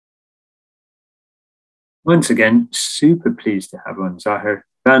Once again, super pleased to have on Zahir,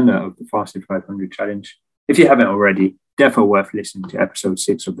 founder of the Fasted 500 Challenge. If you haven't already, definitely worth listening to episode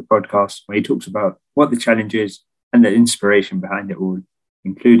 6 of the podcast, where he talks about what the challenge is and the inspiration behind it all,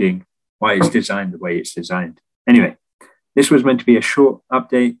 including why it's designed the way it's designed. Anyway, this was meant to be a short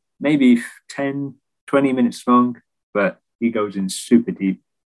update, maybe 10, 20 minutes long, but he goes in super deep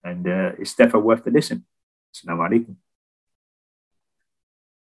and it's definitely worth the listen. Assalamu alaikum.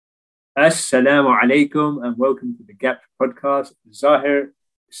 Assalamu alaikum and welcome to the Gap podcast. Zahir,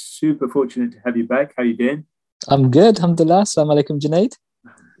 super fortunate to have you back. How are you doing? I'm good, alhamdulillah. Assalamu alaikum, Junaid.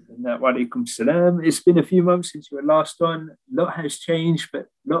 Wa alaikum salam. It's been a few months since you were last on. A lot has changed, but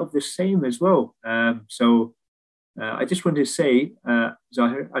a lot of the same as well. I just wanted to say,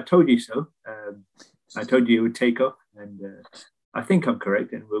 Zahir, I told you so. I told you it would take off, and I think I'm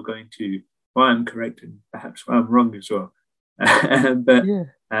correct, and we're going to why I'm correct and perhaps why I'm wrong as well.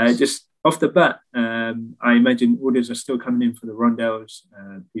 Just off the bat, I imagine orders are still coming in for the rondels.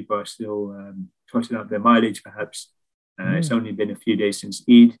 People are still trotting up their mileage, perhaps. It's only been a few days since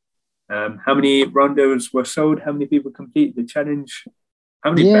Eid. How many rondels were sold? How many people completed the challenge?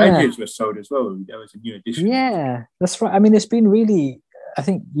 How many badges were sold as well? That was a new addition. Yeah, that's right. I mean, it's been really, I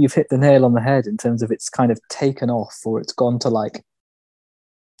think you've hit the nail on the head in terms of it's kind of taken off, or it's gone to like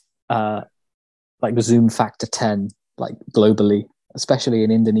the Zoom factor 10, like globally, especially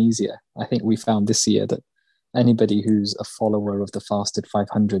in Indonesia. I think we found this year that anybody who's a follower of the Fasted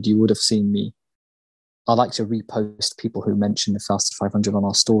 500, you would have seen me. I like to repost people who mention the Fasted 500 on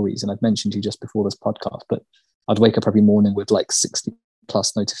our stories. And I've mentioned you just before this podcast, but I'd wake up every morning with like 60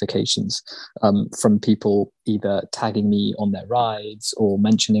 plus notifications from people either tagging me on their rides or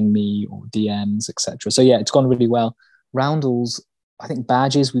mentioning me or DMs, etc. So yeah, it's gone really well. Roundels, I think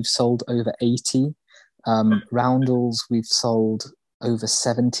badges, we've sold over 80. Roundels, we've sold over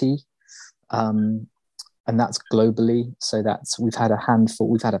 70. And that's globally. So we've had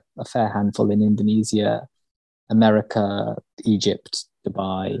a fair handful in Indonesia, America, Egypt,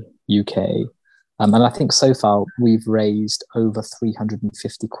 Dubai, UK. And I think so far we've raised over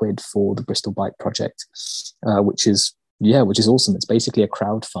 350 quid for the Bristol Bike project, which is awesome. It's basically a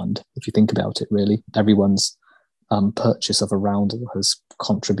crowd fund, if you think about it, really. Everyone's purchase of a roundel has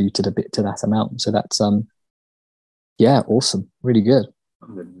contributed a bit to that amount. So that's, awesome. Really good.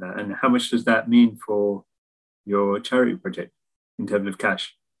 And how much does that mean for your charity project in terms of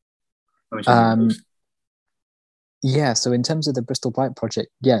cash? How much so in terms of the Bristol Bike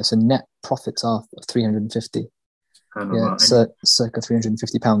project, so net profits are 350. So circa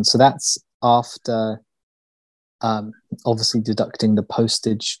 £350. So that's after obviously deducting the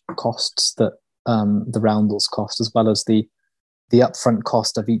postage costs that the roundels cost, as well as the upfront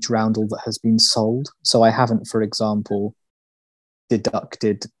cost of each roundel that has been sold. So I haven't, for example,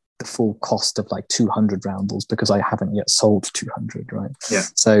 deducted the full cost of like 200 roundels because I haven't yet sold 200, right? Yeah.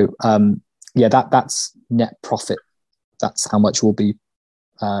 So that's net profit. That's how much will be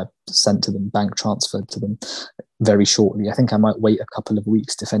sent to them, bank transferred to them very shortly. I think I might wait a couple of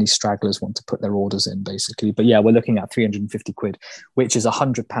weeks if any stragglers want to put their orders in, basically. But yeah, we're looking at 350 quid, which is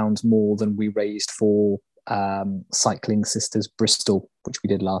 £100 more than we raised for Cycling Sisters Bristol, which we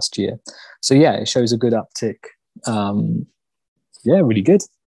did last year. So yeah, it shows a good uptick. Really good.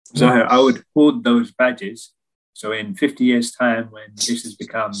 Zahir, I would hoard those badges. So in 50 years' time, when this has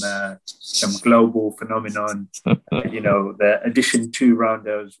become some global phenomenon, the addition to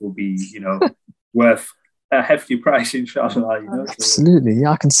rounders will be, worth a hefty price, inshallah. Absolutely.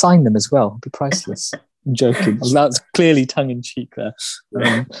 Yeah, I can sign them as well. It'll be priceless. I'm joking. That's clearly tongue-in-cheek there.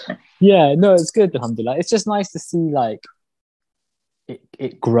 It's good, alhamdulillah. It's just nice to see like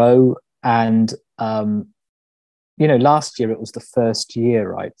it grow. And last year it was the first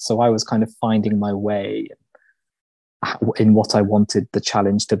year, right? So I was kind of finding my way in what I wanted the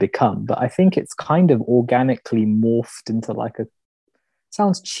challenge to become. But I think it's kind of organically morphed into like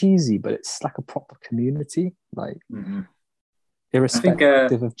sounds cheesy, but it's like a proper community, like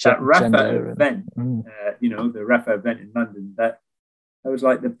irrespective of that Rafa gender event, the Rafa event in London, that was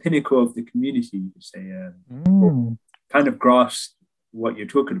like the pinnacle of the community, you could say. Kind of grasped what you're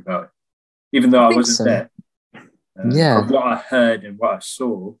talking about, even though I wasn't there. From what I heard and what I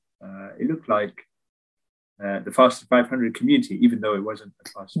saw, it looked like the Fasted 500 community, even though it wasn't the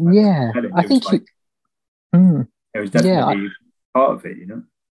Fasted 500 I think it was definitely part of it,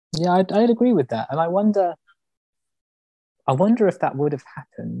 Yeah, I'd agree with that. And I wonder if that would have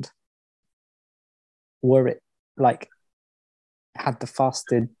happened were it like had the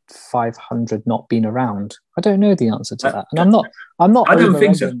Fasted 500 not been around. I don't know the answer to that. And I'm not I don't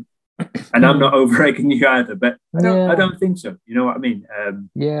think so. And I'm not over-egging you either, but I don't think so. You know what I mean?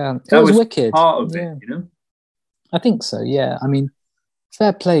 It that was wicked. Part of it, I think so. Yeah. I mean,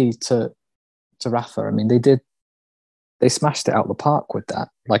 fair play to Rafa. I mean, they smashed it out the park with that.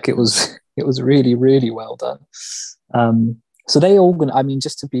 Like it was it was really really well done. So they organ. I mean,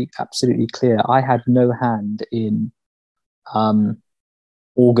 just to be absolutely clear, I had no hand in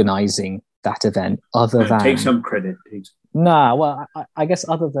organizing that event other than take some credit. Nah, well, I guess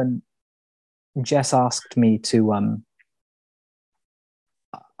other than Jess asked me to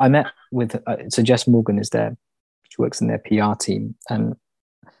I met with so Jess Morgan is there. She works in their PR team, and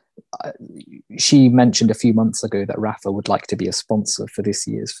she mentioned a few months ago that Rafa would like to be a sponsor for this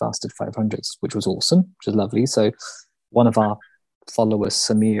year's Fasted 500s, which was awesome, which is lovely. So one of our followers,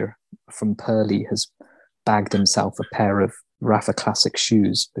 Samir from Pearly, has bagged himself a pair of Rafa Classic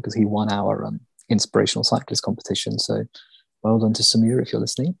shoes because he won our inspirational cyclist competition. So well done to Samir if you're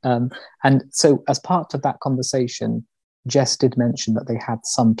listening. And so as part of that conversation, Jess did mention that they had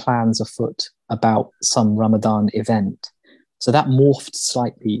some plans afoot about some Ramadan event. So that morphed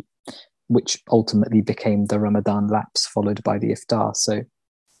slightly, which ultimately became the Ramadan laps followed by the iftar. So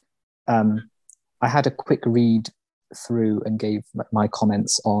I had a quick read through and gave my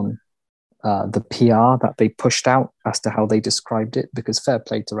comments on the PR that they pushed out as to how they described it, because fair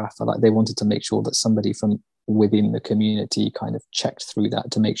play to Rafa, like they wanted to make sure that somebody from within the community kind of checked through that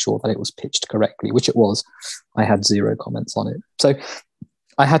to make sure that it was pitched correctly, which it was. I had zero comments on it. So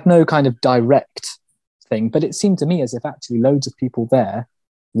I had no kind of direct thing, but it seemed to me as if actually loads of people there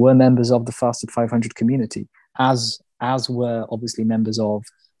were members of the Fasted 500 community, as were obviously members of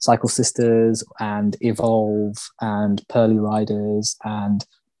Cycle Sisters and Evolve and Pearly Riders and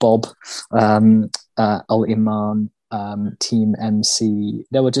Bob, Al Iman, Team MC.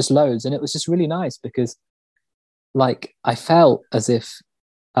 There were just loads, and it was just really nice because like I felt as if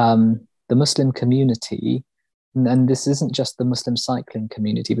the Muslim community, and this isn't just the Muslim cycling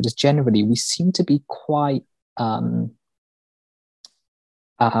community, but just generally, we seem to be quite like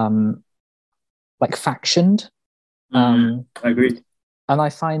factioned. I agree. And I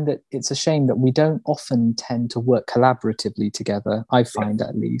find that it's a shame that we don't often tend to work collaboratively together. I find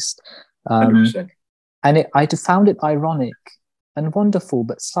at least. And I found it ironic and wonderful,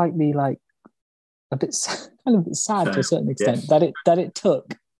 but slightly like a bit kind of sad to a certain extent that it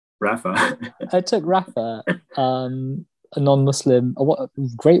took Rafa. It took Rafa, a non-Muslim, a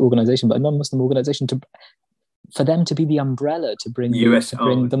great organization, but a non-Muslim organization for them to be the umbrella to bring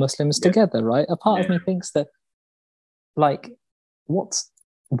the Muslims together, right? A part of me thinks that, like, what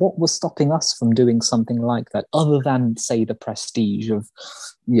was stopping us from doing something like that, other than, say, the prestige of,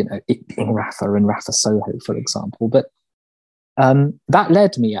 it being Rafa and Rafa Soho, for example. But that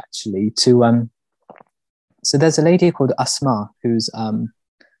led me actually to so there's a lady called Asma who is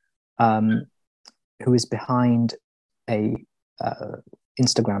behind a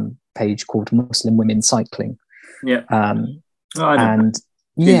Instagram page called Muslim Women Cycling. Yeah. And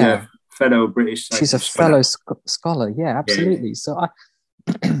she's a fellow British cyclist. She's a fellow scholar. Yeah, absolutely. Yeah.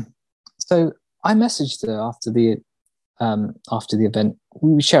 So I messaged her after the event.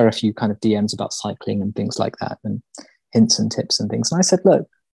 We would share a few kind of DMs about cycling and things like that, and hints and tips and things. And I said, look,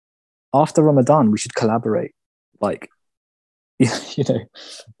 after Ramadan, we should collaborate. Like,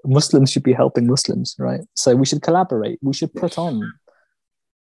 Muslims should be helping Muslims, right? So we should collaborate. We should put on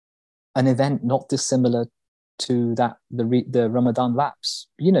an event not dissimilar to that, the Ramadan laps.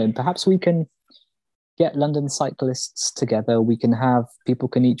 Perhaps we can get London cyclists together. We can have, people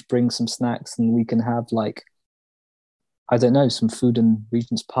can each bring some snacks, and we can have, like, I don't know, some food in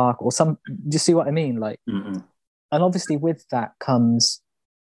Regent's Park or some, do you see what I mean? Like, and obviously with that comes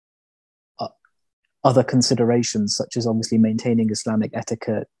other considerations, such as obviously maintaining Islamic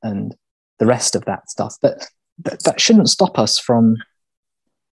etiquette and the rest of that stuff. But that shouldn't stop us from,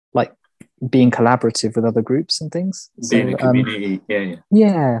 like, being collaborative with other groups and things. Being a community,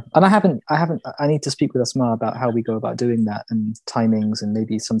 yeah. And I need to speak with Asma about how we go about doing that and timings, and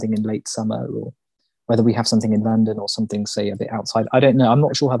maybe something in late summer, or whether we have something in London or something, say, a bit outside. I don't know. I'm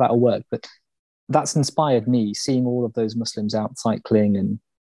not sure how that'll work, but that's inspired me, seeing all of those Muslims out cycling and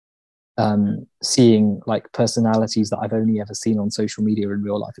seeing, like, personalities that I've only ever seen on social media in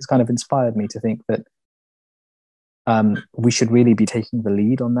real life. It's kind of inspired me to think that we should really be taking the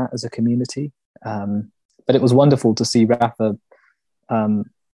lead on that as a community. But it was wonderful to see Rafa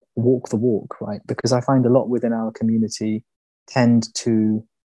walk the walk, right? Because I find a lot within our community tend to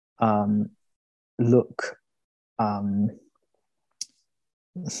look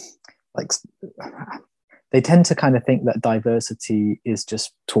like, they tend to kind of think that diversity is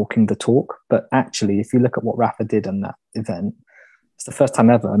just talking the talk. But actually, if you look at what Rafa did on that event, it's the first time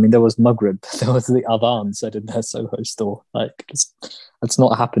ever. I mean, there was Maghrib, there was the Adhan said in their Soho store. Like, it's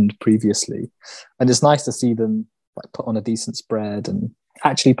not happened previously. And it's nice to see them like put on a decent spread and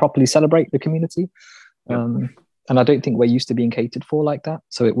actually properly celebrate the community. And I don't think we're used to being catered for like that.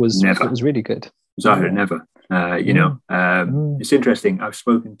 So it was really good. Zahir, never. It's interesting. I've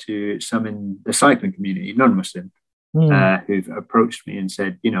spoken to some in the cycling community, non-Muslim, who've approached me and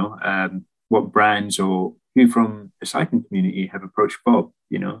said, what brands or who from the cycling community have approached Bob?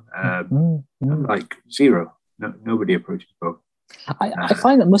 I'm like zero. No, nobody approaches Bob. I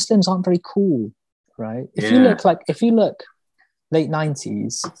find that Muslims aren't very cool, right? If you look late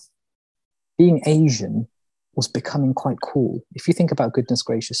 90s, being Asian was becoming quite cool. If you think about Goodness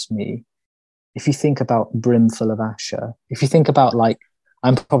Gracious Me, if you think about Brimful of Asher, if you think about like,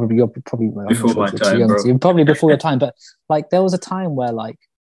 you're probably before my time, bro. You're probably before your time, but like there was a time where like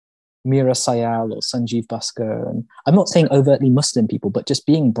Mira Sayal or Sanjeev Bhaskar, and I'm not saying overtly Muslim people, but just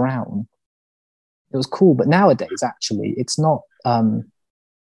being brown, it was cool. But nowadays, actually, it's not.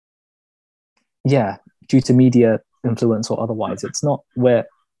 Due to media influence or otherwise, it's not where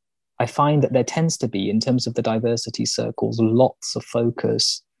I find that there tends to be, in terms of the diversity circles, lots of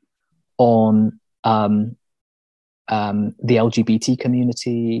focus on the LGBT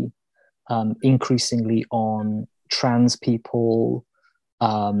community, increasingly on trans people.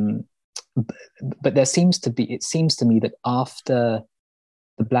 But it seems to me that after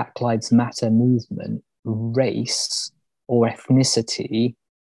the Black Lives Matter movement, race or ethnicity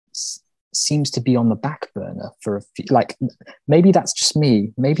seems to be on the back burner for a few, like, maybe that's just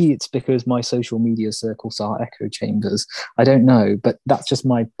me. Maybe it's because my social media circles are echo chambers. I don't know, but that's just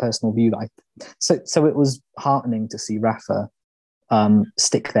my personal view. So it was heartening to see Rafa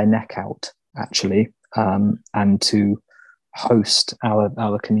stick their neck out, actually, and to host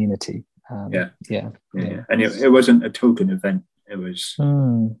our community. And it wasn't a token event. It was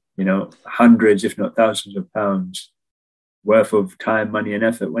hundreds, if not thousands of pounds worth of time, money and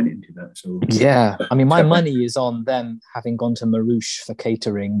effort went into that. So I mean, my money is on them having gone to Marouche for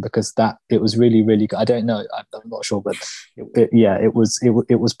catering, because it was really, really good. I don't know, I'm not sure, but it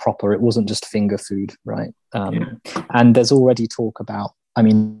was proper. It wasn't just finger food, right? And there's already talk about, I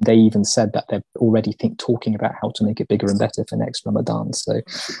mean, they even said that they're already talking about how to make it bigger and better for next Ramadan. So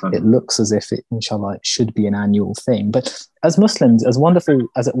it looks as if it, inshallah, it should be an annual thing. But as Muslims, as wonderful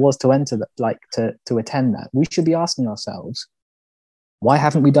as it was to enter that, like to attend that, we should be asking ourselves, why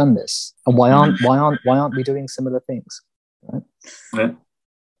haven't we done this? And why aren't we doing similar things? Right?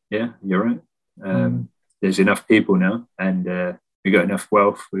 Yeah, you're right. There's enough people now, and we got enough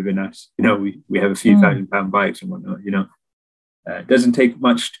wealth within us. We have a few £1,000 bikes and whatnot. It doesn't take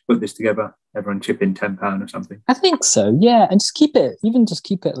much to put this together. Everyone chip in £10 or something. I think so, yeah. And just keep it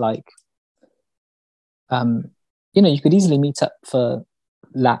like, you could easily meet up for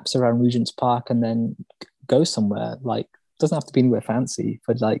laps around Regent's Park and then go somewhere. Like, it doesn't have to be anywhere fancy,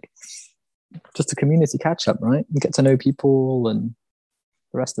 but like just a community catch up, right? You get to know people and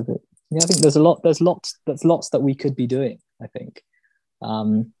the rest of it. Yeah, I think there's lots that we could be doing, I think.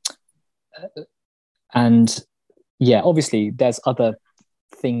 And yeah, obviously there's other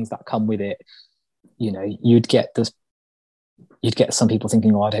things that come with it. You'd get some people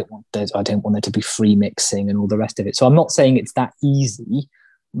thinking, I don't want there to be free mixing and all the rest of it. So I'm not saying it's that easy,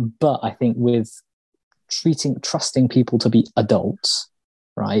 but I think with trusting people to be adults,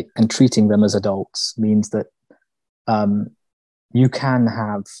 right, and treating them as adults means that you can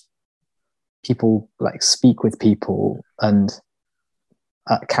have people like speak with people and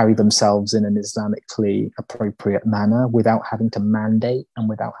carry themselves in an Islamically appropriate manner without having to mandate and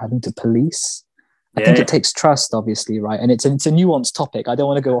without having to police. I think it takes trust, obviously, right? And it's a nuanced topic. I don't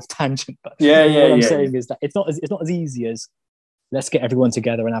want to go off tangent, but what I'm saying is that it's not as easy as let's get everyone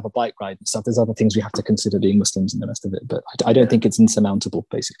together and have a bike ride and stuff. There's other things we have to consider being Muslims and the rest of it, but I don't think it's insurmountable,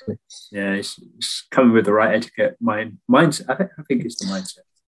 basically. Yeah, it's coming with the right etiquette mindset. I think it's the mindset.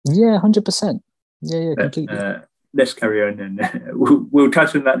 Yeah, 100%. Yeah, completely. Let's carry on, and we'll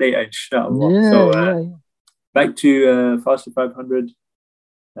touch on that later, inshallah. Back to Faster 500,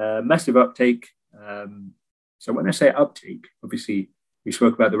 massive uptake. So when I say uptake, obviously we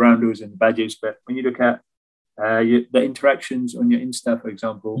spoke about the roundels and the badges, but when you look at the interactions on your Insta, for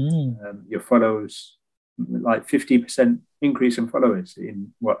example, your followers, like 50% increase in followers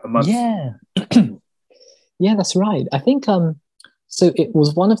in a month? Yeah, yeah, that's right. I think so. It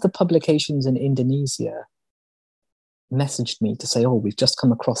was one of the publications in Indonesia messaged me to say, we've just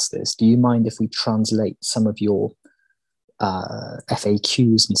come across this. Do you mind if we translate some of your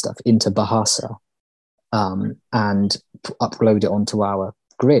FAQs and stuff into Bahasa and upload it onto our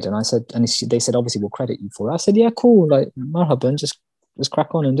grid? And I said, and they said, obviously we'll credit you for it. I said, yeah, cool, like marhaban, just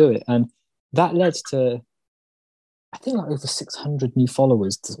crack on and do it. And that led to I think like over 600 new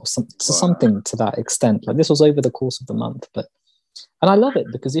followers to Wow. something to that extent. Like this was over the course of the month, and I love it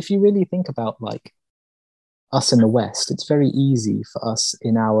because if you really think about like us in the West, it's very easy for us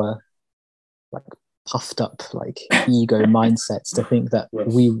in our like puffed up like ego mindsets to think that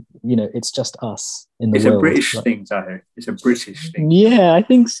Yes. we, you know, it's just us in the It's world. a British like, thing, Zahir. It's a British thing. Yeah, I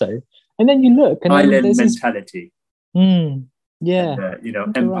think so. And then you look, and then Island there's mentality. yeah, And, you know,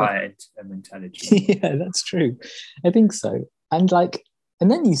 right. empire mentality. Yeah, that's true. I think so. And like,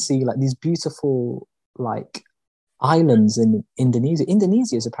 and then you see like these beautiful like islands in Indonesia.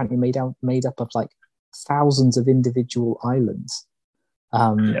 Indonesia is apparently made up of like thousands of individual islands,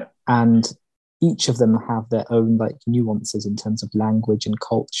 and each of them have their own like nuances in terms of language and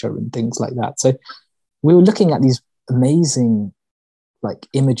culture and things like that. So we were looking at these amazing like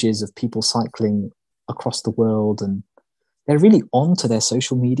images of people cycling across the world, and they're really onto their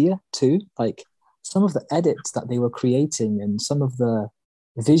social media too. Like some of the edits that they were creating and some of the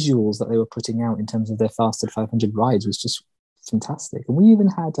visuals that they were putting out in terms of their fasted 500 rides was just fantastic. And we even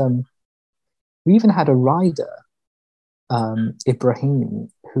had a rider,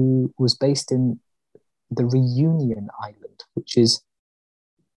 Ibrahim, who was based in the Reunion Island, which is,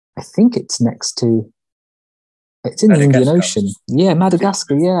 I think it's next to, it's in the Indian Ocean. Yeah,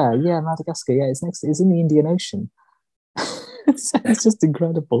 Madagascar. Yeah, Madagascar. Yeah, it's in the Indian Ocean. It's just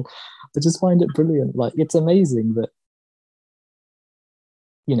incredible. I just find it brilliant. Like, it's amazing that,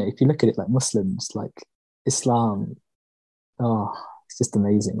 you know, if you look at it like Muslims, like Islam, oh, it's just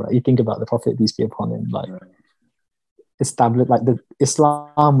amazing, right? You think about the Prophet, peace be upon him, like established, like the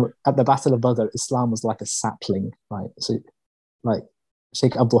Islam at the Battle of Badr, Islam was like a sapling, right? So, like,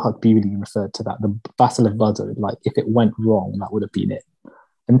 Sheikh Abdul Haq Bewley referred to that, the Battle of Badr, like, if it went wrong, that would have been it.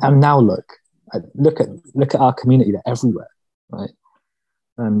 And now look at our community, they're everywhere, right?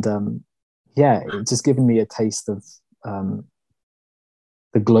 And yeah, it's just given me a taste of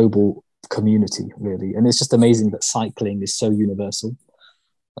the global community, really. And it's just amazing that cycling is so universal.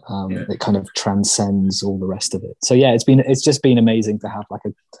 It kind of transcends all the rest of it. So yeah, it's just been amazing to have like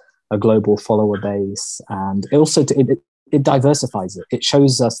a global follower base, and it also it diversifies it. It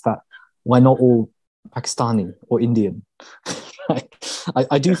shows us that we're not all Pakistani or Indian.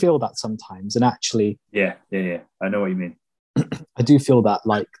 I do feel that sometimes, and actually, yeah, I know what you mean. I do feel that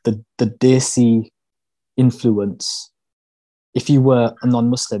like the Desi influence. If you were a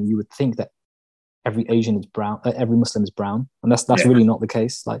non-Muslim, you would think that every Asian is brown, every Muslim is brown, and that's really not the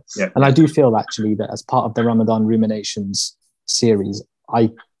case. Like, and I do feel actually that as part of the Ramadan Ruminations series,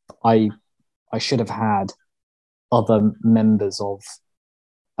 I should have had other members of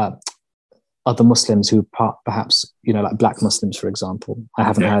other Muslims who perhaps, you know, like Black Muslims, for example. I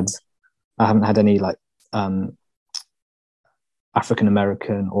haven't had any like African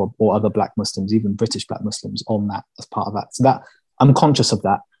American or other Black Muslims, even British Black Muslims, on that as part of that. So that I'm conscious of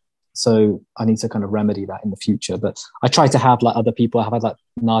that. So I need to kind of remedy that in the future. But I try to have like other people. I have had like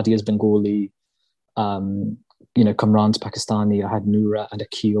Nadia's Bengali, you know, Kamran's Pakistani. I had Noura and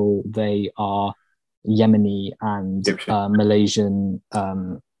Akil. They are Yemeni and Malaysian.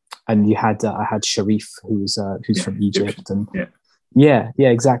 And you had I had Sharif, who's from Egypt, and yeah,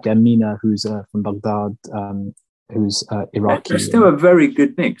 exactly. And Mina, who's from Baghdad, who's Iraqi. It's still a very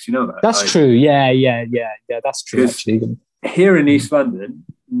good mix, you know that. That's true. Yeah. That's true. Actually, here in East London,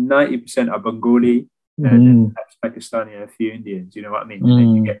 90% are Bengali, and Pakistani, and a few Indians. You know what I mean? And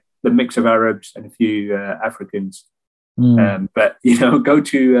then you get the mix of Arabs and a few Africans. But you know, go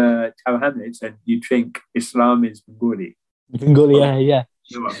to Tower Hamlets and you think Islam is Bengali. Yeah.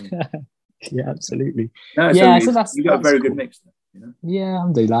 You know what I mean? Yeah, absolutely. No, so you got a very good mix there, you know? Yeah,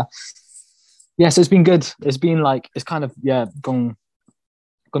 alhamdulillah. Yeah, so it's been good. It's been like, it's kind of gone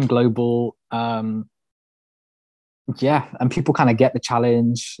global. Yeah, and people kind of get the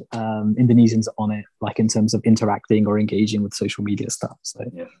challenge. Indonesians are on it, like in terms of interacting or engaging with social media stuff. So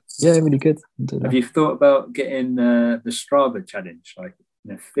yeah, really good. Have you thought about getting the Strava challenge, like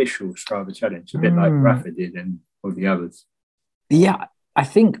an official Strava challenge, a bit like Rafa did and all the others? Yeah, I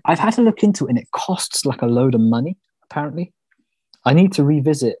think I've had to look into it, and it costs like a load of money, apparently. I need to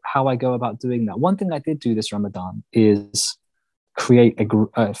revisit how I go about doing that. One thing I did do this Ramadan is create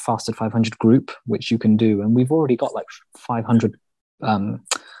a fasted 500 group, which you can do, and we've already got like 500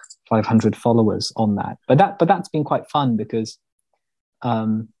 followers on that. But that's been quite fun because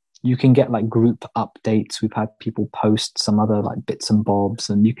you can get like group updates. We've had people post some other like bits and bobs,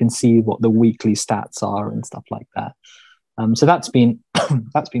 and you can see what the weekly stats are and stuff like that. So that's been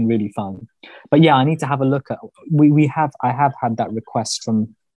that's been really fun. But yeah, I need to have a look at. I have had that request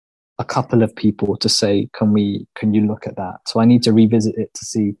from a couple of people to say, can you look at that? So I need to revisit it to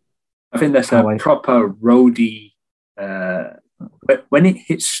see. I think that's a proper roadie but when it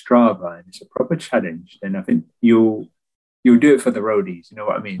hits Strava and it's a proper challenge, then I think you'll do it for the roadies. You know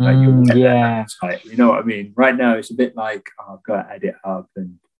what I mean? Like you'll get that appetite. You know what I mean? Right now, it's a bit like, oh, I've got to add it up,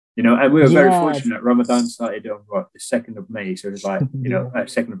 and and we were very fortunate. Ramadan started on the 2nd of May, so it's like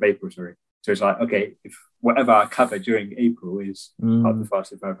 2nd of April, sorry. So it's like, okay, if whatever I cover during April is part of the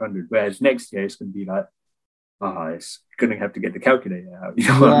Fasted 500, whereas next year it's going to be like, it's going to have to get the calculator out. You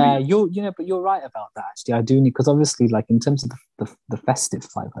know what I mean? But you're right about that. Actually, I do need, because obviously, like in terms of the festive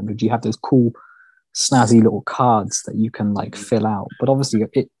 500, you have those cool, snazzy little cards that you can like fill out. But obviously,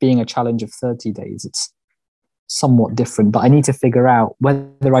 it being a challenge of 30 days, it's somewhat different. But I need to figure out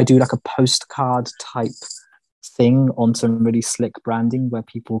whether I do like a postcard type thing on some really slick branding where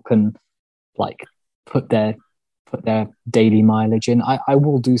people can like put their daily mileage in. I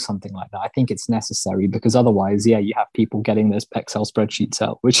will do something like that. I think it's necessary, because otherwise, you have people getting those Excel spreadsheets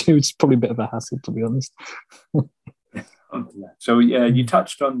out, which is probably a bit of a hassle, to be honest. So you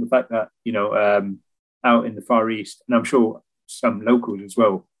touched on the fact that out in the Far East, and I'm sure some locals as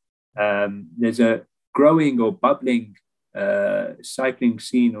well, there's a growing or bubbling cycling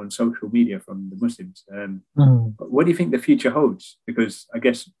scene on social media from the Muslims. What do you think the future holds? Because I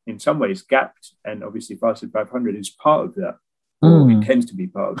guess in some ways, Gapped and obviously Fasted 500 is part of that, or intends to be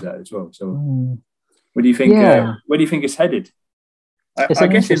part of that as well. So, what do you think? Where do you think it's headed? I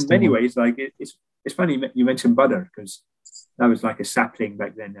guess in many ways, like it's funny you mentioned Badr, because that was like a sapling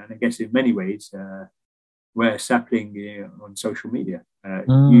back then, and I guess in many ways, we're sapling on social media.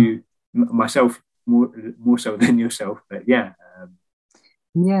 Myself more so than yourself, but I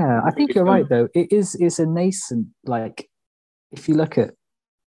think you're right though. It's a nascent, like if you look at,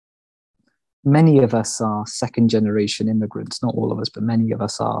 many of us are second generation immigrants, not all of us, but many of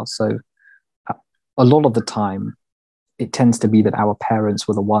us are. So a lot of the time it tends to be that our parents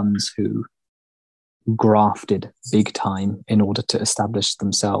were the ones who grafted big time in order to establish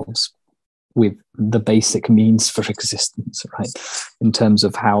themselves with the basic means for existence, right? In terms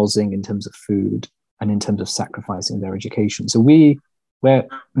of housing, in terms of food, and in terms of sacrificing their education. So where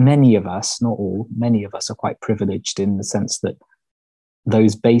many of us, not all, many of us are quite privileged in the sense that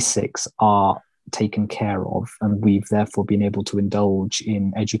those basics are taken care of, and we've therefore been able to indulge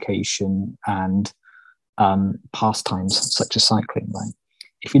in education and pastimes such as cycling, right?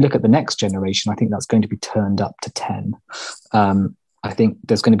 If you look at the next generation, I think that's going to be turned up to 10. I think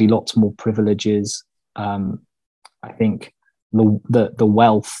there's going to be lots more privileges. I think the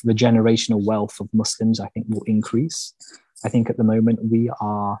wealth, the generational wealth of Muslims, I think will increase. I think at the moment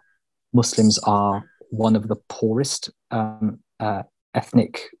Muslims are one of the poorest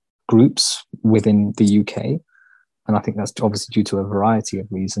ethnic groups within the UK. And I think that's obviously due to a variety of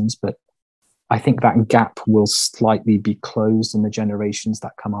reasons, but I think that gap will slightly be closed in the generations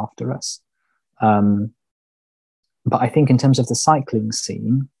that come after us. But I think in terms of the cycling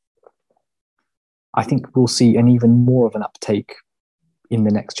scene, I think we'll see an even more of an uptake in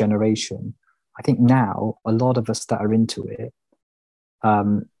the next generation. I think now a lot of us that are into it,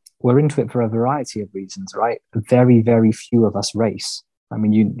 we're into it for a variety of reasons, right? Very, very few of us race. I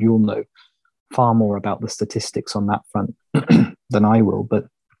mean, you'll know far more about the statistics on that front than I will, but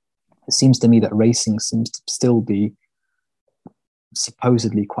it seems to me that racing seems to still be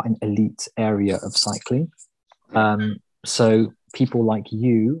supposedly quite an elite area of cycling. So people like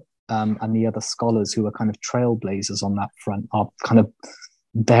you and the other scholars who are kind of trailblazers on that front are kind of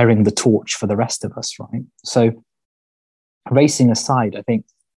bearing the torch for the rest of us, right? So racing aside, I think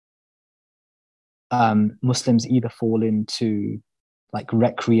Muslims either fall into like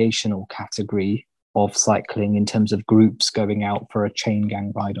recreational category of cycling in terms of groups going out for a chain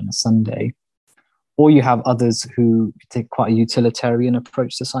gang ride on a Sunday, or you have others who take quite a utilitarian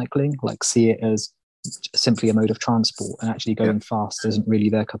approach to cycling, like see it as simply a mode of transport, and actually going fast isn't really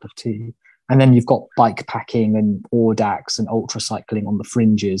their cup of tea. And then you've got bike packing and audax and ultra cycling on the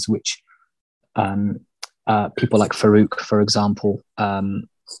fringes, which people like Farouk, for example,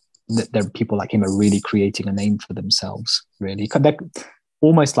 there are people like him are really creating a name for themselves, really. They're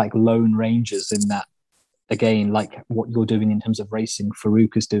almost like lone rangers in that, again, like what you're doing in terms of racing,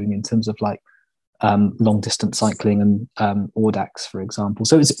 Farouk is doing in terms of like long distance cycling and audax, for example.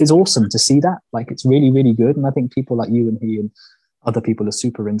 So it's awesome to see that. Like, it's really, really good. And I think people like you and he and other people are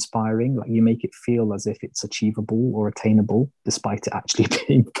super inspiring. Like, you make it feel as if it's achievable or attainable, despite it actually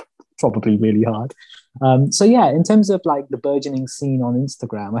being probably really hard. So yeah, in terms of like the burgeoning scene on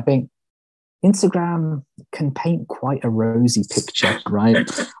Instagram, I think Instagram can paint quite a rosy picture, right?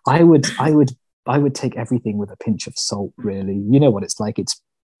 I would take everything with a pinch of salt, really. You know what it's like.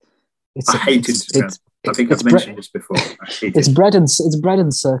 I hate Instagram. I think I've mentioned this before. It's bread and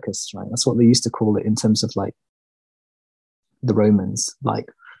circus, right? That's what they used to call it in terms of like the Romans. Like,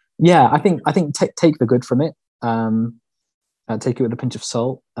 yeah, I think take the good from it. Take it with a pinch of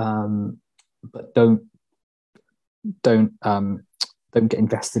salt, but don't get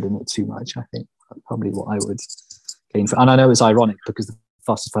invested in it too much. I think that's probably what I would gain for. And I know it's ironic because the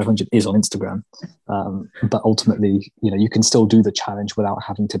fastest 500 is on Instagram, but ultimately, you can still do the challenge without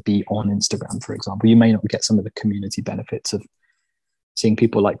having to be on Instagram. For example, you may not get some of the community benefits of seeing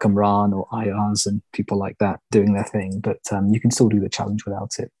people like Kamran or Ayaz and people like that doing their thing, but you can still do the challenge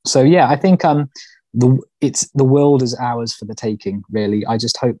without it. So yeah, I think the world is ours for the taking. Really, I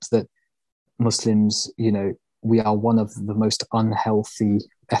just hope that Muslims, we are one of the most unhealthy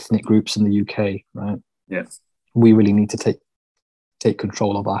ethnic groups in the UK, right? Yeah, we really need to take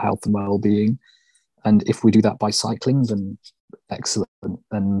control of our health and well-being, and if we do that by cycling, then excellent,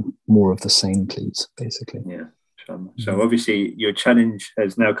 and more of the same, please. Basically, yeah. So obviously your challenge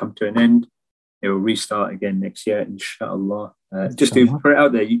has now come to an end. It will restart again next year, inshallah. Just to put it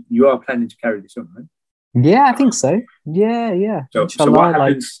out there, you are planning to carry this on, right? Yeah, I think so. Yeah. So what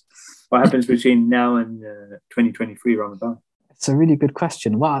happens? What happens between now and 2023 Ramadan? It's a really good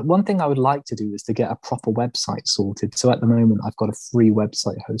question. Well, one thing I would like to do is to get a proper website sorted. So at the moment, I've got a free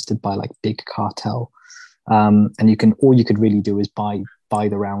website hosted by like Big Cartel, and all you could really do is buy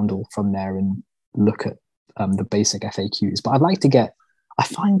the roundel from there and look at the basic FAQs. But I'd like to get. I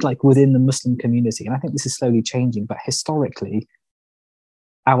find like within the Muslim community, and I think this is slowly changing, but historically,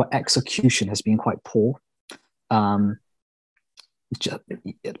 our execution has been quite poor. It's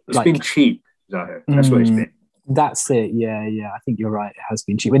been cheap, Zahir. That's what it's been. That's it. Yeah. I think you're right. It has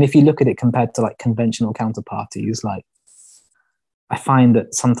been cheap. And if you look at it compared to like conventional counterparties, like I find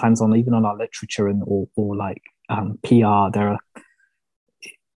that sometimes even on our literature and or like PR,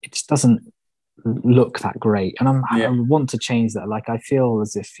 it just doesn't look that great. And I want to change that. Like I feel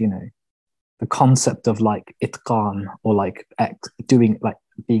as if the concept of like itqan or like doing like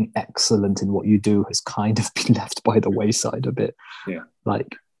being excellent in what you do has kind of been left by the wayside a bit. Yeah.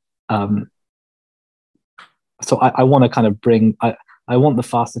 Like, so I want to kind of I want the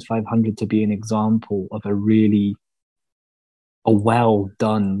fastest 500 to be an example of a well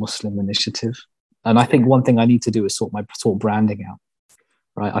done Muslim initiative. And I think one thing I need to do is sort branding out.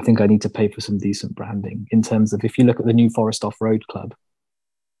 Right. I think I need to pay for some decent branding in terms of, if you look at the New Forest Off-Road Club,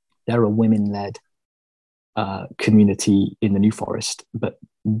 they're a women-led community in the New Forest, but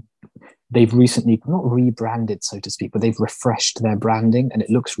they've recently not rebranded, so to speak, but they've refreshed their branding and it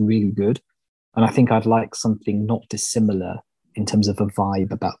looks really good. And I think I'd like something not dissimilar in terms of a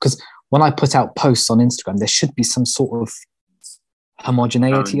vibe about, because when I put out posts on Instagram, there should be some sort of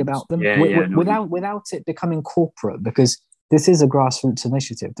homogeneity about them without it becoming corporate, because this is a grassroots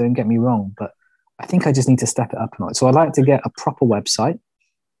initiative, don't get me wrong, but I think I just need to step it up a notch. So I'd like to get a proper website,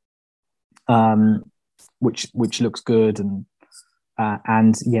 which looks good,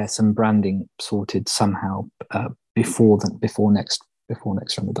 and some branding sorted somehow before next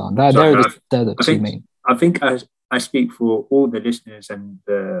Ramadan. They're the two main. I think I speak for all the listeners and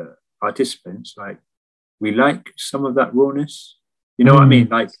the participants. Like, we like some of that rawness. You know what I mean?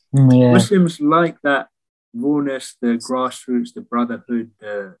 Like, Muslims like that rawness, the grassroots, the brotherhood,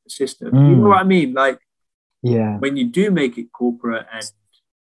 the sisterhood. You know what I mean? Like, when you do make it corporate and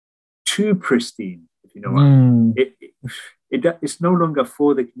too pristine, if you know what I mean, it's no longer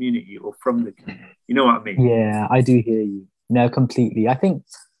for the community or from the community. You know what I mean? Yeah, I do hear you. No, completely. I think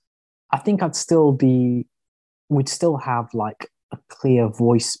we'd still have like a clear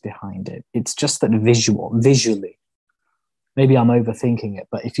voice behind it. It's just that visually, maybe I'm overthinking it,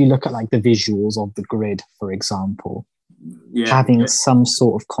 but if you look at like the visuals of the grid, for example, having some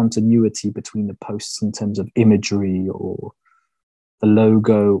sort of continuity between the posts in terms of imagery or the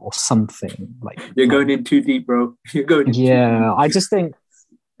logo or something, like you're going in too deep, bro. You're going in too deep. I just think,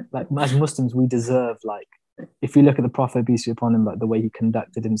 like, as Muslims, we deserve, like, if you look at the Prophet, peace be upon him, like the way he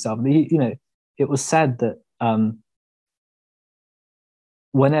conducted himself, it was said that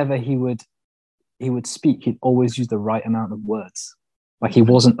whenever he would speak, he'd always use the right amount of words. Like, he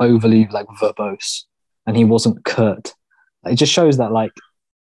wasn't overly like verbose, and he wasn't curt. It just shows that, like,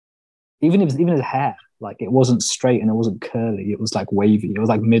 even his hair, like, it wasn't straight and it wasn't curly. It was like wavy. It was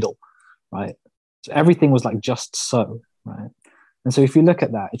like middle, right? So everything was like just so, right? And so if you look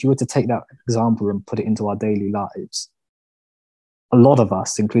at that, if you were to take that example and put it into our daily lives, a lot of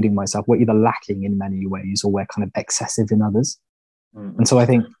us, including myself, we're either lacking in many ways or we're kind of excessive in others. Mm-hmm. And so I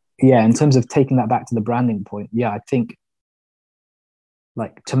think, in terms of taking that back to the branding point, I think,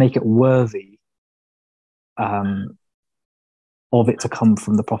 like, to make it worthy of it to come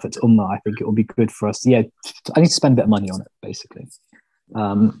from the Prophet's ummah, I think it will be good for us. I need to spend a bit of money on it, basically.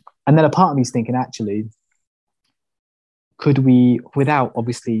 And then a part of me is thinking, actually, could we, without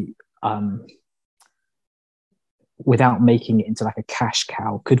obviously, without making it into like a cash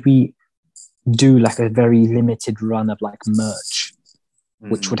cow, could we do like a very limited run of like merch,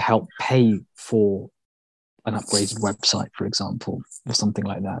 which would help pay for an upgraded website, for example, or something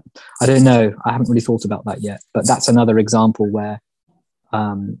like that? I don't know. I haven't really thought about that yet, but that's another example where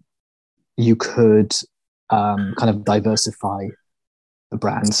you could kind of diversify the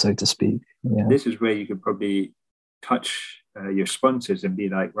brand, so to speak. Yeah. This is where you could probably touch your sponsors and be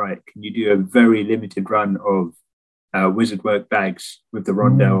like, right, can you do a very limited run of wizard work bags with the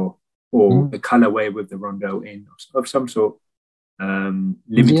rondelle or the colorway with the rondelle in of some sort,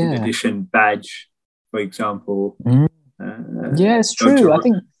 limited edition badge, for example. Yeah, it's true. I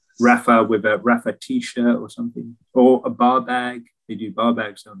think Rafa with a Rafa t-shirt or something, or a bar bag. They do bar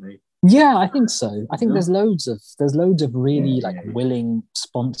bags, don't they? Yeah, I think so. I think there's loads of really willing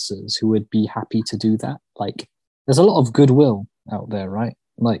sponsors who would be happy to do that. Like, there's a lot of goodwill out there, right?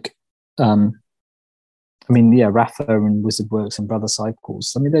 Like, I mean, yeah, Rafa and Wizard Works and Brother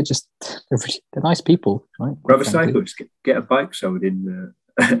Cycles. I mean, they're nice people, right? Brother Cycles get a bike sold in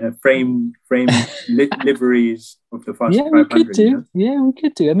the frame liveries of the Fast 500. We could do. You know? Yeah, we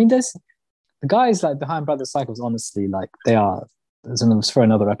could do. I mean, there's the guys like behind Brother Cycles. Honestly, like they are. There's for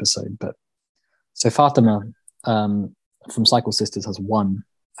another episode, but so Fatima from Cycle Sisters has won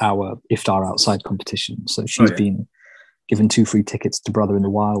our Iftar Outside competition. So she's been given 2 free tickets to Brother in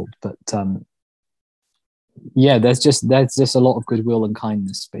the Wild. But there's just a lot of goodwill and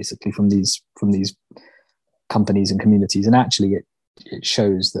kindness basically from these companies and communities, and actually it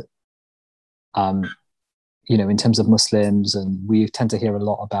shows that in terms of Muslims, and we tend to hear a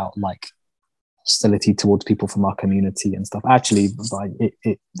lot about like hostility towards people from our community and stuff. Actually,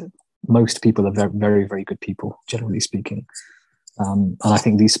 most people are very, very, very good people, generally speaking. And I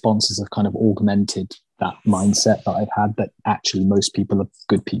think these sponsors have kind of augmented that mindset that I've had, that actually most people are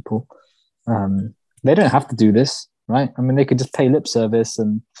good people. They don't have to do this, right? I mean, they could just pay lip service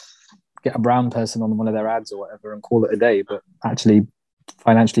and get a brown person on one of their ads or whatever and call it a day. But actually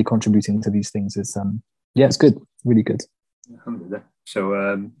financially contributing to these things is, it's good, really good. Alhamdulillah. So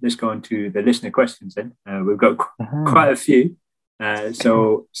let's go on to the listener questions then. We've got quite a few.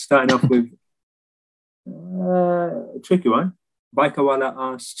 So starting off with a tricky one. Baikawala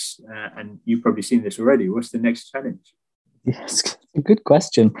asks, and you've probably seen this already, what's the next challenge? Yes, a good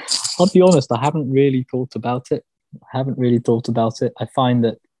question. I'll be honest, I haven't really thought about it. I find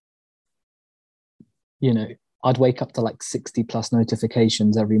that, I'd wake up to like 60 plus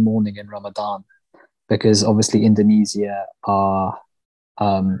notifications every morning in Ramadan, because obviously Indonesia are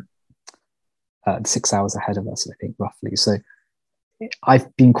 6 hours ahead of us, I think, roughly. So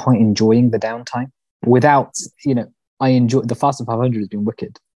I've been quite enjoying the downtime without, I enjoy the Fast and 500 has been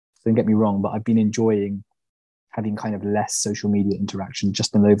wicked. Don't get me wrong, but I've been enjoying having kind of less social media interaction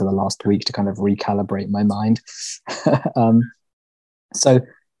just over the last week to kind of recalibrate my mind. So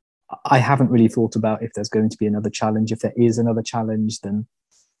I haven't really thought about if there's going to be another challenge. If there is another challenge, then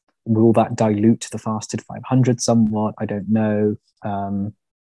will that dilute the fasted 500 somewhat? I don't know.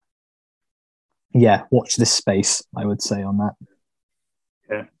 Watch this space, I would say, on that.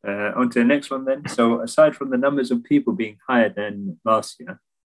 Yeah. On to the next one then. So aside from the numbers of people being higher than last year,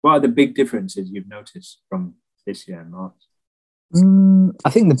 what are the big differences you've noticed from this year and last? I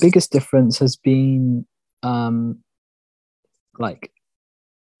think the biggest difference has been I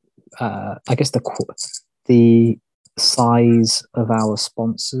guess the size of our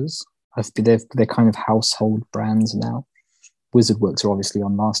sponsors. They're kind of household brands now. Wizard Works are obviously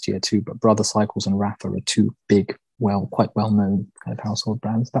on last year too, but Brother Cycles and Rafa are 2 big, quite well-known kind of household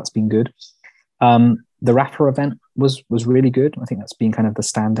brands. That's been good. The Rafa event was really good. I think that's been kind of the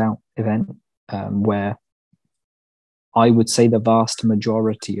standout event, where I would say the vast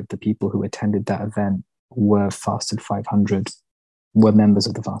majority of the people who attended that event were members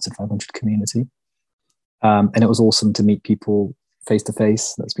of the Fasted 500 community. And it was awesome to meet people face to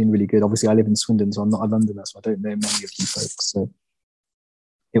face. That's been really good. Obviously, I live in Swindon, so I'm not a Londoner, so I don't know many of you folks. So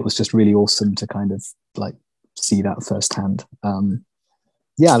it was just really awesome to kind of like see that firsthand. And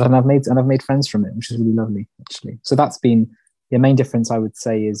I've made friends from it, which is really lovely, actually. So that's been the main difference, I would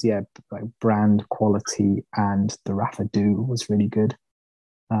say, is like brand quality, and the Rafa Do was really good.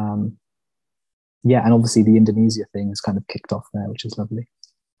 And obviously the Indonesia thing has kind of kicked off there, which is lovely.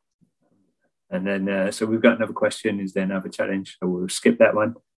 And then, so we've got another question. Is there another challenge? So we'll skip that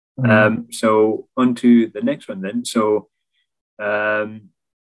one. So on to the next one then. So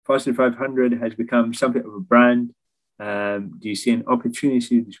Fasted 500 has become something of a brand. Do you see an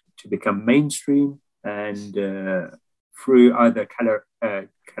opportunity to become mainstream, and through either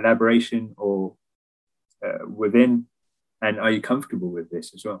collaboration or within And are you comfortable with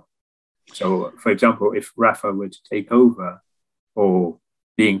this as well? So, for example, if Rafa were to take over or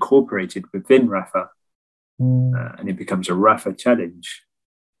be incorporated within Rafa, and it becomes a Rafa challenge,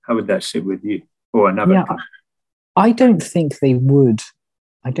 how would that sit with you or another? Yeah, I don't think they would.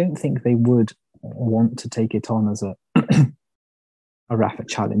 I don't think they would want to take it on as a a Rafa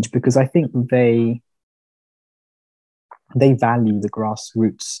challenge, because I think they value the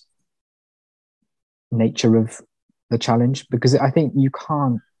grassroots nature of the challenge, because I think you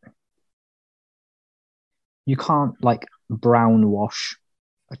can't like brown wash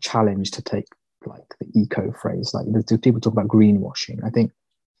a challenge to take like the eco phrase. Like people talk about greenwashing. I think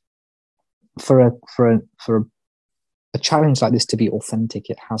for a challenge like this to be authentic,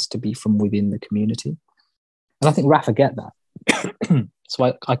 it has to be from within the community, and I think Rafa get that. So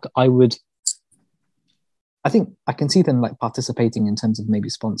I think I can see them like participating in terms of maybe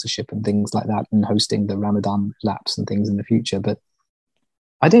sponsorship and things like that, and hosting the Ramadan laps and things in the future. But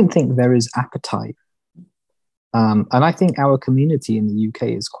I don't think there is appetite. And I think our community in the UK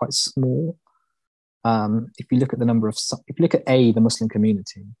is quite small. If you look at the Muslim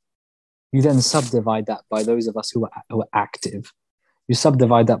community, you then subdivide that by those of us who are active. You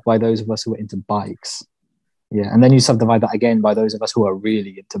subdivide that by those of us who are into bikes. Yeah. And then you subdivide that again by those of us who are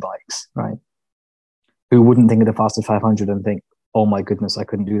really into bikes, right? Who wouldn't think of the Fastest 500 and think, oh my goodness, I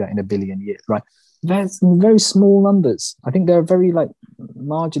couldn't do that in a billion years, right? There's very small numbers. I think they're very like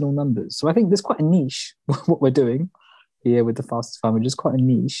marginal numbers. So I think there's quite a niche what we're doing here with the Fastest 500. It's quite a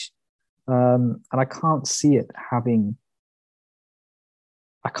niche. And I can't see it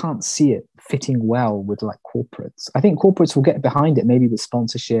fitting well with like corporates. I think corporates will get behind it maybe with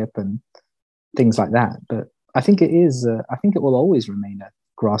sponsorship and things like that. But I think I think it will always remain a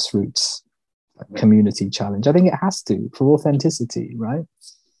grassroots community challenge. I think it has to, for authenticity, right?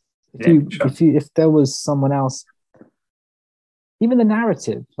 If there was someone else, even the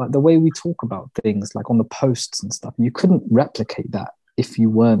narrative, like the way we talk about things, like on the posts and stuff, you couldn't replicate that if you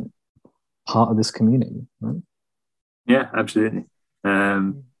weren't part of this community, right? Yeah, absolutely.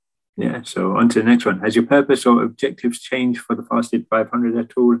 So on to the next one. Has your purpose or objectives changed for the Fasted 500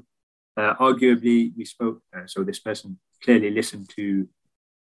 at all? Arguably, we spoke, so this person clearly listened to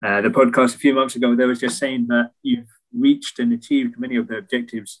the podcast a few months ago. They was just saying that you've reached and achieved many of the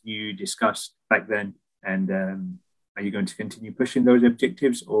objectives you discussed back then. And are you going to continue pushing those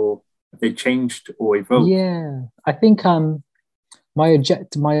objectives, or have they changed or evolved? Yeah, I think one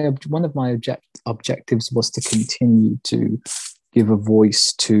of my objectives was to continue to give a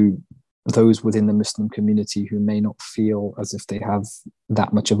voice to those within the Muslim community who may not feel as if they have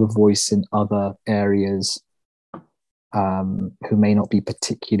that much of a voice in other areas, who may not be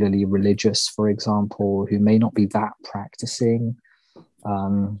particularly religious, for example, who may not be that practicing.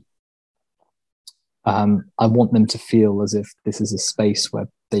 I want them to feel as if this is a space where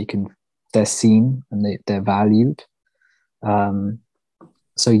they're seen and they're valued.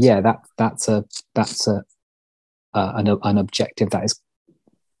 So yeah, that's an objective that is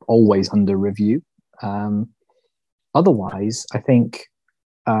always under review. Otherwise, I think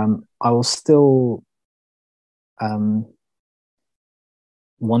I will still.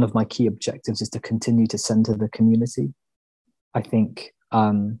 One of my key objectives is to continue to center the community. I think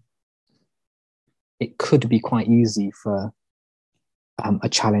it could be quite easy for a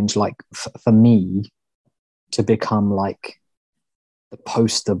challenge like for me to become like the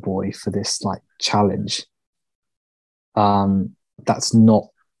poster boy for this like challenge. That's not,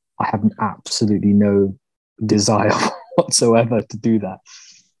 I have absolutely no desire whatsoever to do that.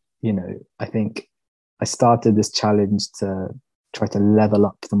 You know, I think I started this challenge to try to level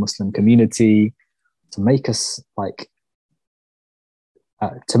up the Muslim community, to make us like,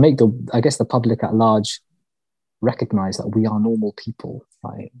 to make the public at large recognize that we are normal people,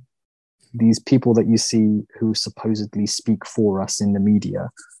 right? These people that you see who supposedly speak for us in the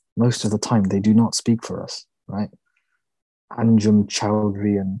media, most of the time they do not speak for us, right? Anjum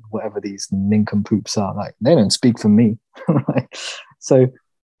Chowdhury and whatever these nincompoops are, like they don't speak for me, right? So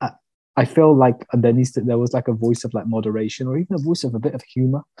I feel like there was like a voice of like moderation, or even a voice of a bit of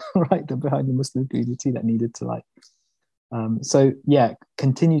humor, right, behind the Muslim community that needed to like. So yeah,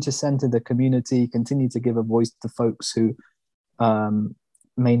 continue to center the community, continue to give a voice to folks who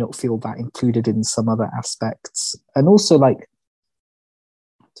may not feel that included in some other aspects, and also like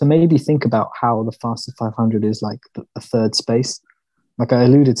to maybe think about how the Fastest 500 is like a third space. Like I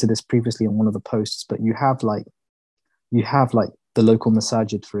alluded to this previously on one of the posts, but you have like the local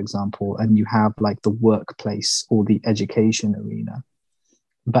masajid, for example, and you have like the workplace or the education arena.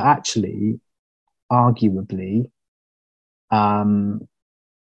 But actually, arguably,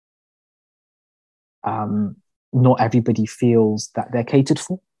 not everybody feels that they're catered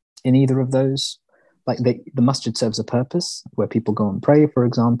for in either of those. Like the masjid serves a purpose where people go and pray, for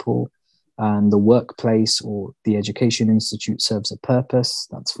example, and the workplace or the education institute serves a purpose.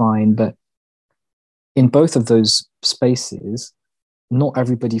 That's fine. But in both of those spaces, not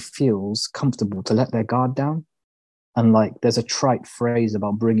everybody feels comfortable to let their guard down. And like, there's a trite phrase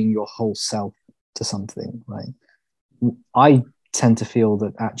about bringing your whole self to something, right? I tend to feel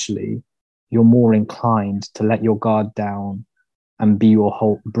that actually you're more inclined to let your guard down and bring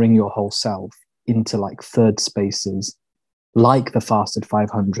your whole self into like third spaces, like the Fasted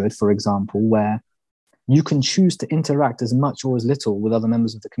 500, for example, where you can choose to interact as much or as little with other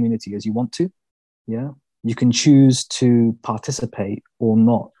members of the community as you want to. Yeah. You can choose to participate or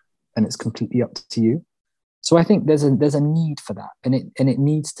not, and it's completely up to you. So I think there's a need for that, and it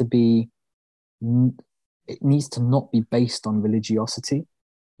needs to not be based on religiosity.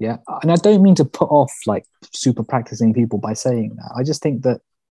 Yeah. And I don't mean to put off like super practicing people by saying that. I just think that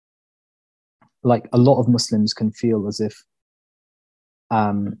like a lot of Muslims can feel as if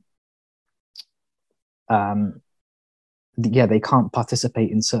they can't participate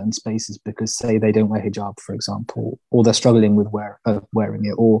in certain spaces because, say, they don't wear hijab, for example, or they're struggling with wearing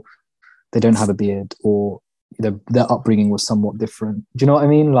it, or they don't have a beard, or their upbringing was somewhat different. Do you know what I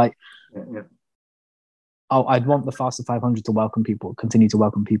mean? Like, Yeah. I'd want the Fasted 500 to continue to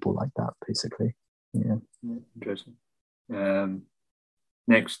welcome people like that, basically. Yeah. Interesting.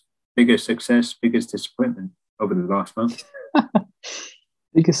 Next, biggest success, biggest disappointment over the last month?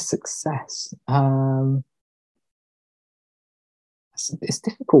 Biggest success. It's a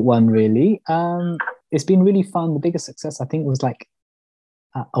difficult one, really. It's been really fun. The biggest success, I think, was like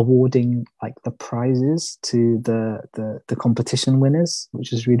awarding like the prizes to the competition winners,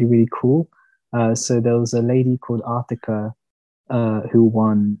 which is really, really cool. So there was a lady called Artika who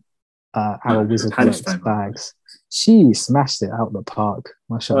won our Wizard Works bags. She smashed it out the park.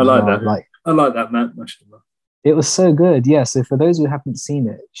 Mashallah. I like that. I like that, man. Mashallah. It was so good. Yeah. So for those who haven't seen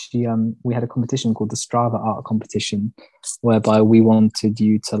it, we had a competition called the Strava Art Competition, whereby we wanted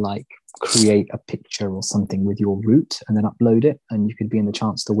you to like create a picture or something with your route and then upload it, and you could be in the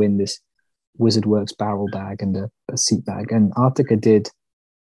chance to win this Wizard Works barrel bag and a seat bag. And Artika did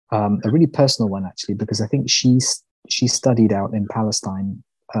a really personal one, actually, because I think she studied out in Palestine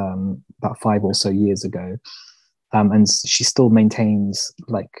about 5 or so years ago, and she still maintains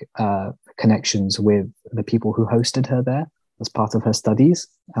like connections with the people who hosted her there as part of her studies.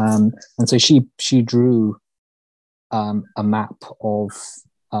 And so she drew a map of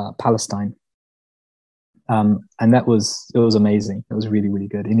Palestine, and it was amazing. It was really, really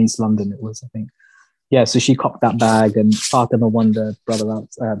good. In East London, it was, I think. Yeah, so she copped that bag, and Fatima won the Brother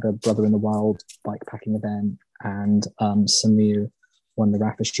in the Wild bikepacking event, and Samir won the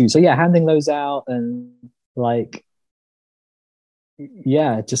Rafa shoes. So yeah, handing those out and like,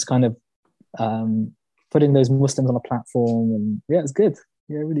 yeah, just kind of putting those Muslims on a platform, and yeah, it's good.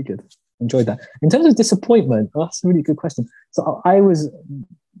 Yeah, really good. Enjoyed that. In terms of disappointment, that's a really good question. So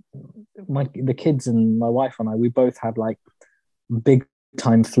the kids and my wife and I, we both had like big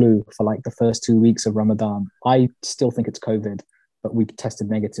time flu for like the first 2 weeks of Ramadan. I still think it's COVID, but we tested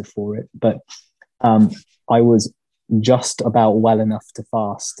negative for it. But I was just about well enough to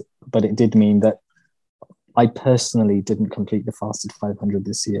fast, but it did mean that I personally didn't complete the Fasted 500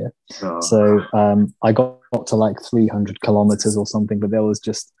 this year. Oh. So I got to like 300 kilometers or something, but there was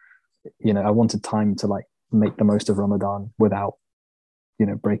just, I wanted time to like make the most of Ramadan without,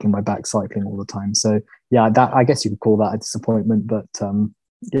 breaking my back cycling all the time. So yeah, that, I guess you could call that a disappointment, but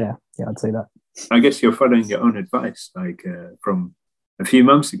yeah, I'd say that. I guess you're following your own advice, like from a few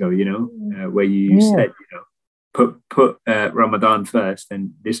months ago, where you said, put Ramadan first,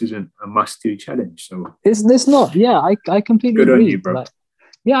 and this isn't a must-do challenge. So it's not. Yeah, I completely agree. Good on you, bro. Like,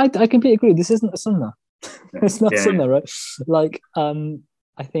 yeah, I completely agree. This isn't a sunnah. It's not sunnah, right? Like,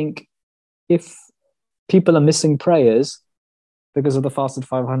 I think if people are missing prayers because of the Fasted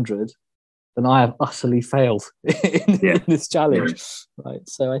 500, then I have utterly failed in this challenge, right?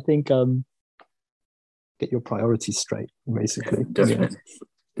 So I think get your priorities straight, basically.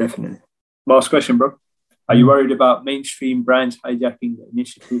 Definitely. Last question, bro. Are you worried about mainstream brands hijacking the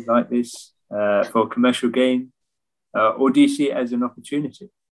initiative like this for commercial gain, or do you see it as an opportunity?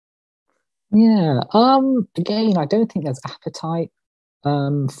 Yeah. Again, I don't think there's appetite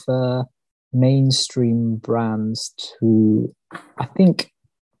for mainstream brands to. I think.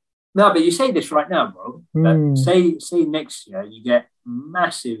 No, but you say this right now, bro. Say next year you get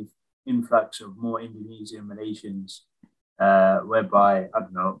massive influx of more Indonesian Malaysians, whereby, I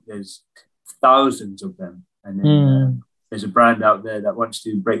don't know, there's thousands of them, and then there's a brand out there that wants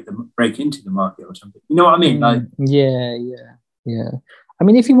to break into the market or something. You know what I mean? Like, yeah. I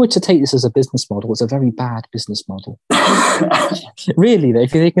mean, if you were to take this as a business model, it's a very bad business model. Really, though,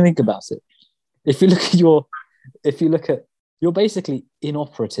 if you can think about it, if you look at you're basically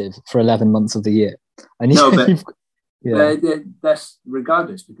inoperative for 11 months of the year, and no, but that's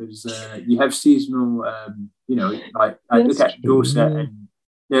regardless, because you have seasonal. Like look at Dorset and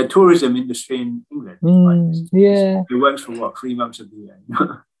the tourism industry in England. It works for what, 3 months of the year.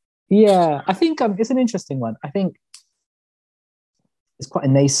 Yeah, I think it's an interesting one. I think it's quite a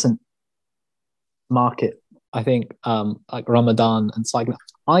nascent market. I think like Ramadan and cycling.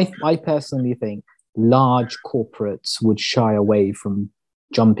 I personally think large corporates would shy away from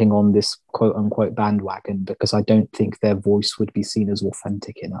jumping on this quote unquote bandwagon, because I don't think their voice would be seen as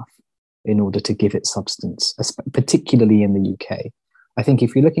authentic enough in order to give it substance, particularly in the UK. I think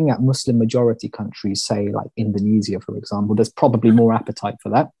if you're looking at Muslim majority countries, say like Indonesia, for example, there's probably more appetite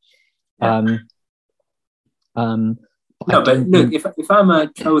for that. Yeah. No, but look, if I'm a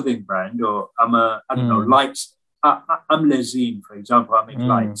clothing brand, or I'm I don't know, lights, I'm Lazine, for example, I make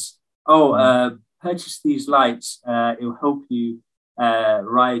lights. Purchase these lights, it'll help you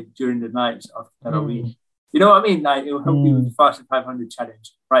ride during the nights after Tarawih. You know what I mean? Like, it'll help you with the Fast 500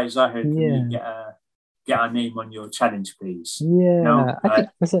 challenge. Right, Zahir, can you get our name on your challenge, please? Yeah, I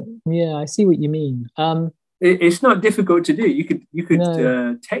see what you mean. It's not difficult to do. You could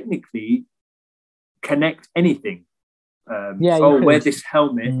technically connect anything. Wear this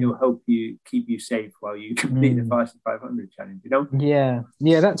helmet, it'll help you keep you safe while you complete the Fast 500 challenge, you know?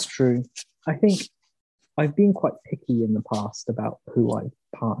 Yeah, that's true. I think I've been quite picky in the past about who I've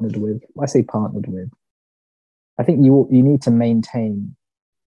partnered with. I say partnered with. I think you need to maintain,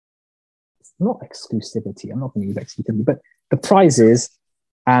 not exclusivity, I'm not going to use exclusivity, but the prizes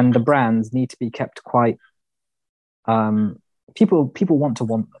and the brands need to be kept quite, people want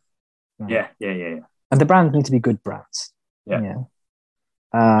them. Right? Yeah. And the brands need to be good brands. Yeah.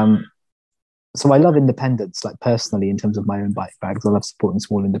 So I love independence, like personally, in terms of my own bike bags. I love supporting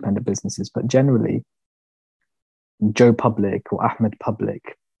small independent businesses, but generally, Joe Public or Ahmed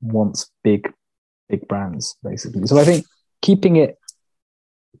Public wants big brands, basically. So I think keeping that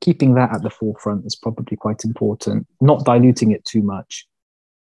at the forefront is probably quite important. Not diluting it too much.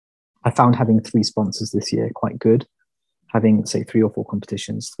 I found having 3 sponsors this year quite good. Having, say, 3 or 4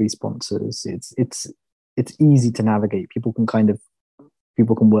 competitions, 3 sponsors, it's easy to navigate. People can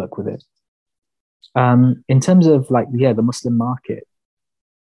work with it. In terms of the Muslim market,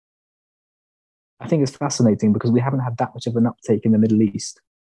 I think it's fascinating because we haven't had that much of an uptake in the Middle East.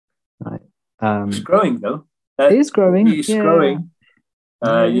 Right? It's growing though. It is growing. It's growing.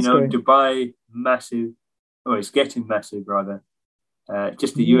 Growing. Dubai, massive. Oh, it's getting massive rather.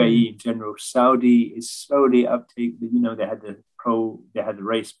 Just the UAE in general. Saudi is slowly uptake. They had the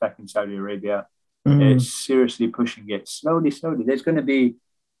race back in Saudi Arabia. They're seriously pushing it slowly. There's going to be,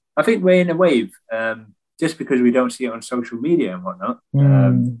 I think we're in a wave, just because we don't see it on social media and whatnot.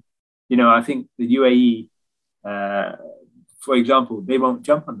 I think the UAE, for example, they won't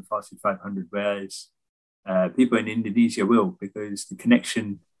jump on the Fast 500, whereas people in Indonesia will, because the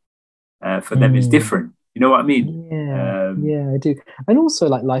connection for them is different. You know what I mean? Yeah, I do. And also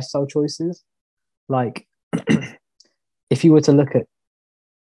like lifestyle choices. Like if you were to look at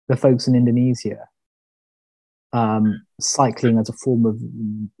the folks in Indonesia, cycling as a form of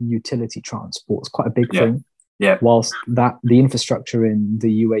utility transport is quite a big thing. Yeah. Whilst that the infrastructure in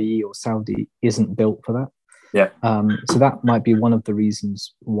the UAE or Saudi isn't built for that. Yeah. So that might be one of the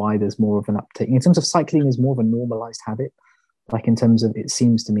reasons why there's more of an uptake. In terms of cycling is more of a normalized habit. Like in terms of, it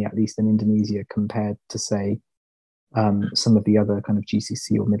seems to me, at least in Indonesia, compared to say some of the other kind of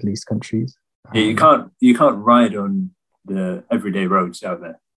GCC or Middle East countries. You can't ride on the everyday roads out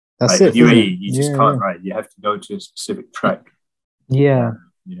there. That's like it. In UAE, you just can't ride. You have to go to a specific track. Yeah.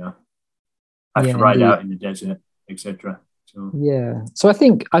 Have to ride out in the desert, etc. So I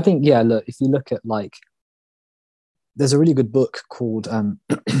think look, if you look at there's a really good book called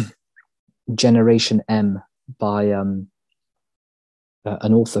Generation M by an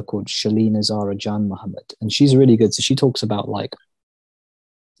author called Shalina Zara Jan Muhammad, and she's really good. So she talks about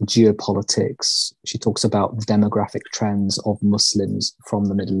geopolitics. She talks about demographic trends of Muslims from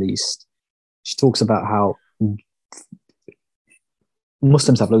the Middle East. She talks about how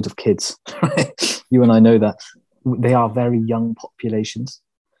Muslims have loads of kids. Right? You and I know that. They are very young populations,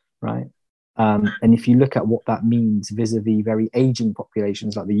 right? And if you look at what that means vis-a-vis very aging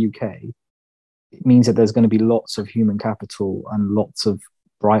populations like the UK, it means that there's going to be lots of human capital and lots of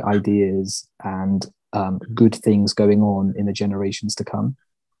bright ideas and good things going on in the generations to come.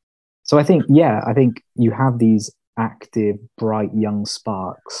 So I think you have these active, bright young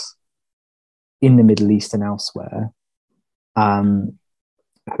sparks in the Middle East and elsewhere,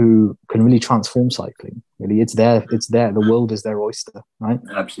 who can really transform cycling. Really, it's there. The world is their oyster, right?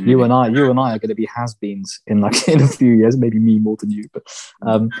 Absolutely. You and I are going to be has-beens in a few years, maybe me more than you, but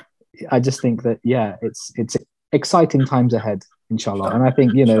I just think that it's exciting times ahead, inshallah. And I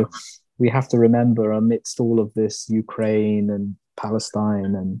think we have to remember, amidst all of this, Ukraine and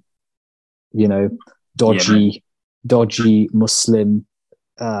Palestine and dodgy Muslim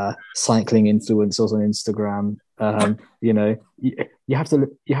cycling influencers on Instagram. You have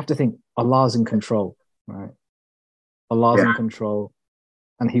to think Allah's in control, right? Allah's in control,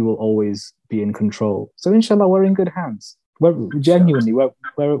 and He will always be in control. So inshallah, we're in good hands. We're genuinely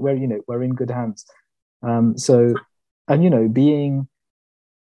we're in good hands. Being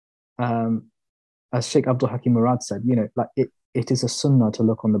as Sheikh Abdul Hakim Murad said, it is a sunnah to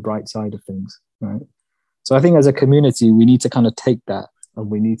look on the bright side of things, right? So I think as a community, we need to kind of take that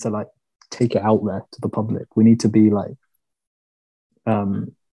and we need to take it out there to the public. We need to be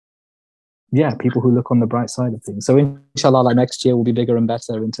people who look on the bright side of things. So inshallah, next year will be bigger and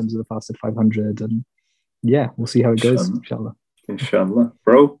better in terms of the Fasted 500, and we'll see how it goes. Inshallah,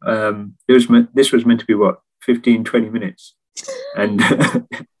 bro. This was meant to be 15-20 minutes, and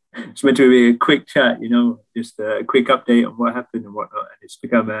it's meant to be a quick chat, just a quick update on what happened and whatnot, and it's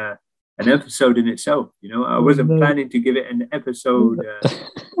become an episode in itself. I wasn't planning to give it an episode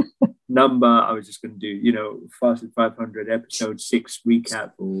number. I was just going to do, Fasted 500 episode 6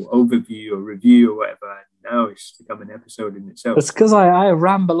 recap or overview or review or whatever. And now it's become an episode in itself. It's because I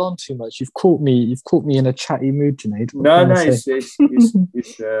ramble on too much. You've caught me in a chatty mood, Junaid. No,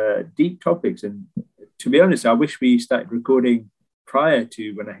 it's deep topics, and to be honest, I wish we started recording prior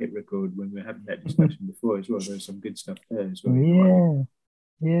to when I hit record, when we were having that discussion before as well. There's some good stuff there as well.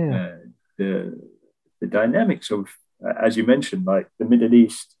 The dynamics of, as you mentioned, like the Middle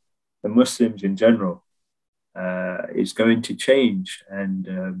East, the Muslims in general, is going to change, and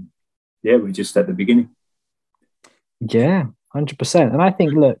we're just at the beginning. 100%. And I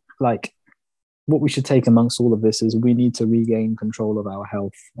think, look, what we should take amongst all of this is we need to regain control of our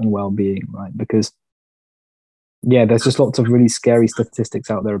health and well-being, right? Because there's just lots of really scary statistics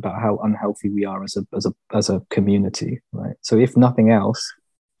out there about how unhealthy we are as a community, right? So if nothing else,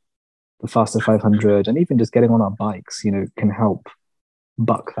 the Fasted 500 and even just getting on our bikes, can help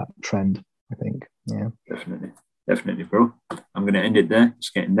buck that trend, I think. Yeah. Definitely, bro. I'm going to end it there.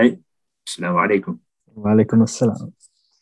 It's getting late. Assalamu alaikum. Wa alaikum assalam.